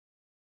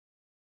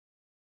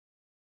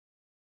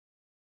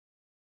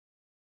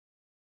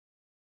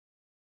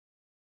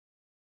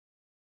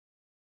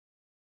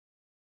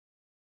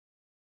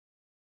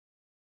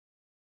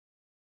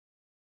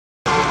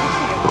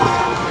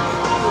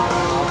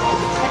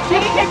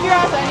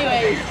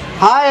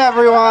Hi,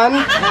 everyone.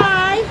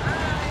 Hi.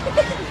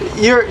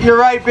 You're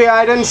right, Beaa.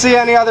 I didn't see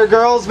any other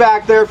girls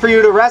back there for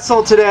you to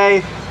wrestle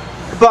today,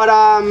 but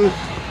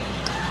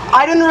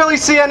I didn't really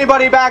see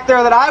anybody back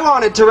there that I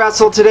wanted to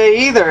wrestle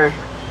today either.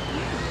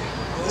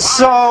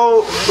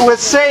 So,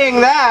 with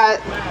saying that,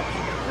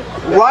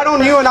 why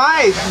don't you and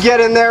I get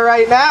in there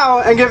right now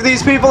and give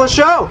these people a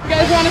show? You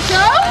guys want a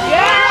show?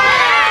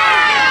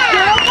 Yeah!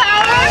 Girl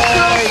power!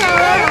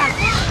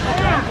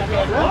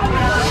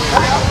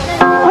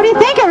 What do you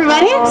think,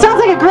 everybody? Sounds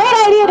like a great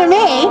idea to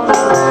me.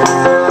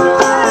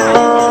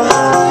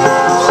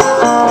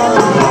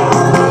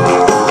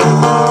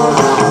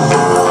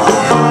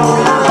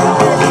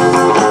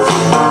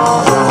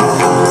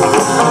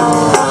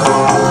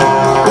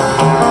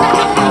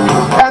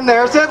 And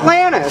there's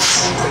Atlantis.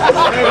 So,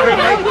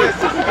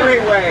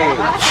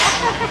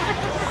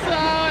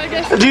 I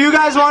guess... Do you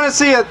guys want to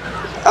see a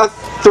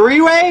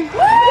three-way?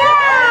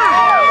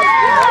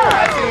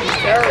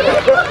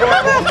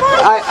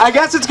 I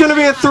guess it's going to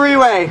be a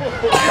three-way. Girl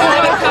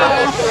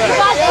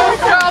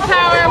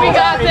power, we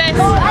got this.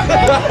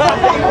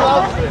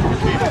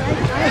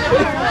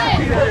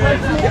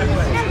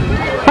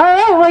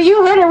 Alright, well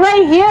you heard it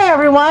right here,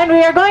 everyone.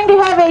 We are going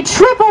to have a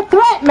triple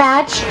threat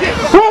match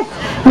with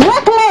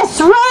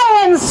Reckless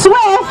Ryan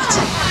Swift,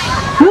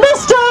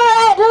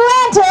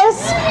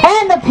 Mr.Atlantis,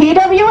 and the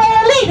PWA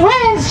Elite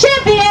Women's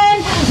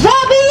Champion, the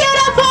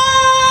beautiful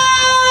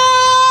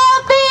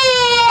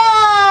Beaa!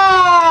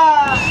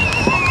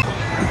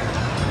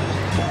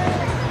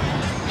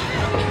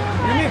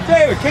 Do me a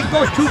favor, kick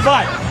those two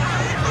butts.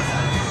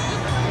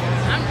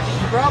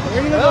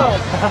 Here you go.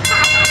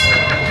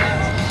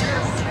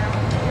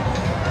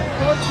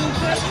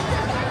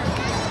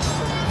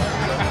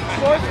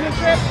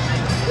 Sportsmanship.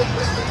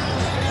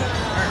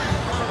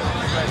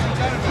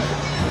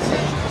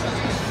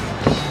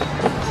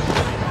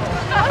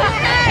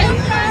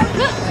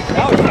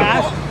 That was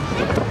fast.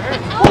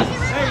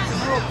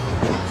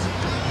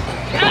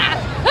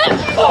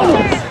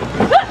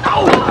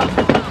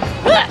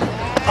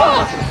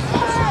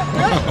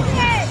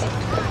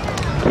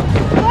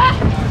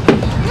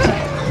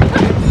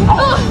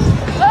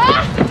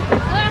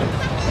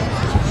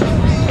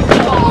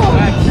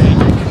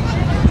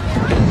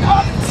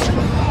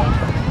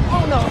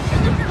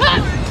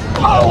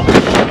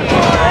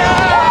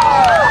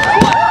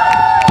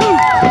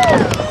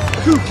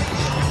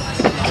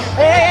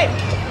 Hey!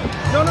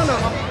 No.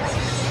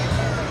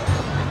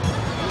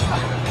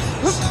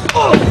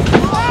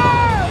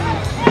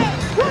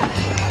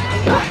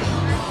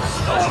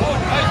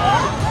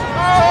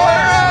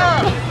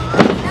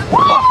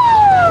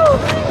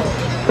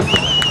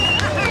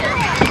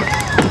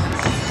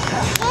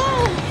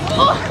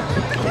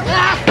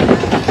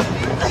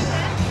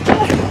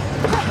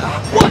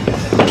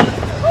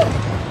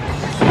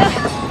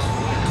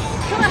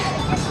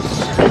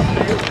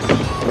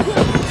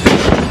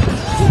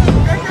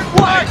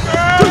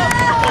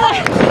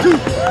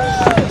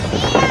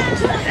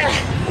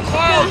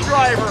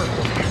 Driver.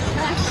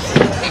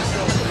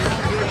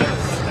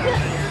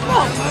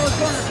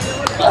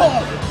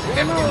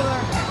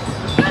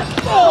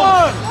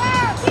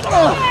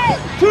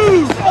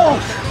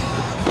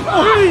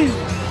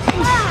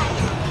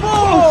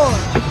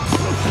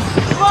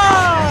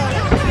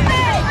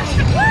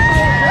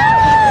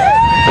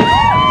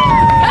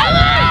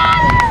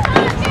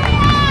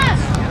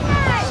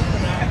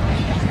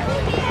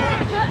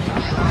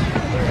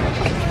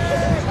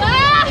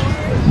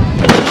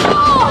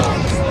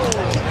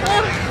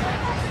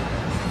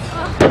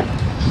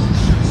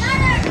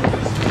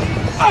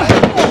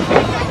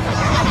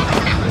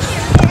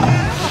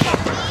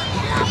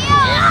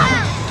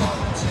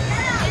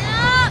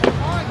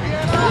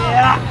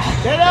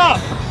 Get up!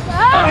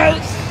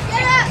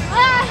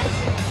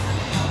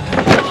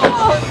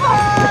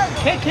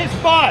 Kick his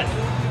butt!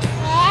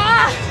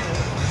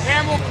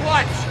 Camel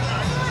clutch!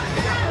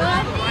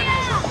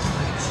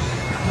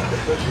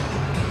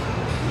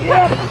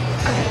 Yep.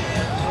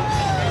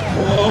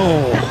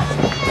 Whoa!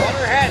 On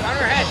her head, on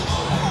her head!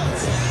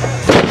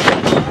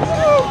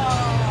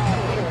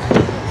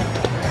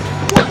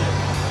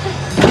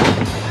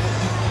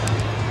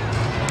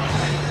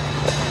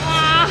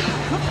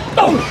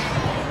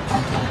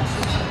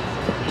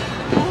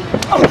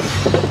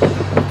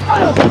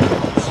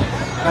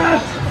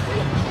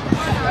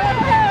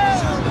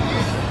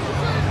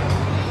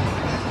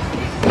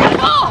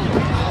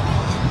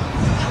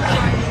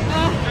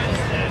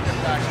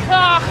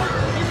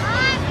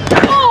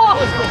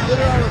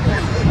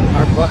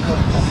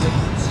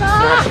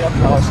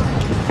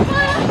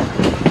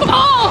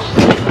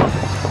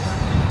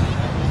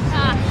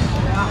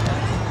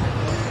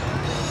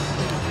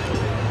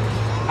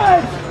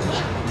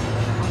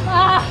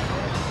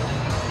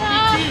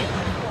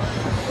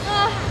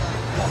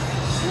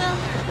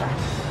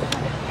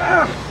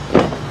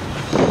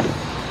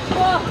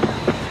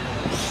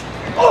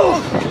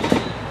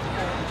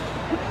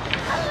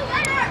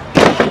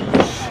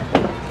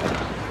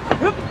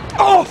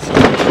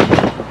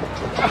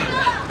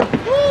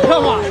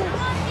 Come on!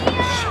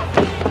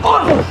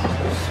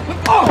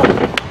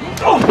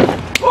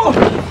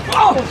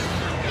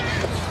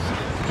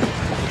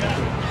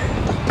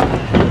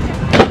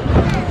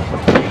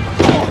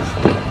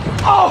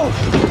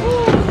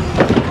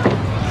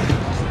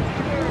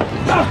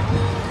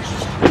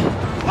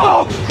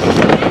 Oh!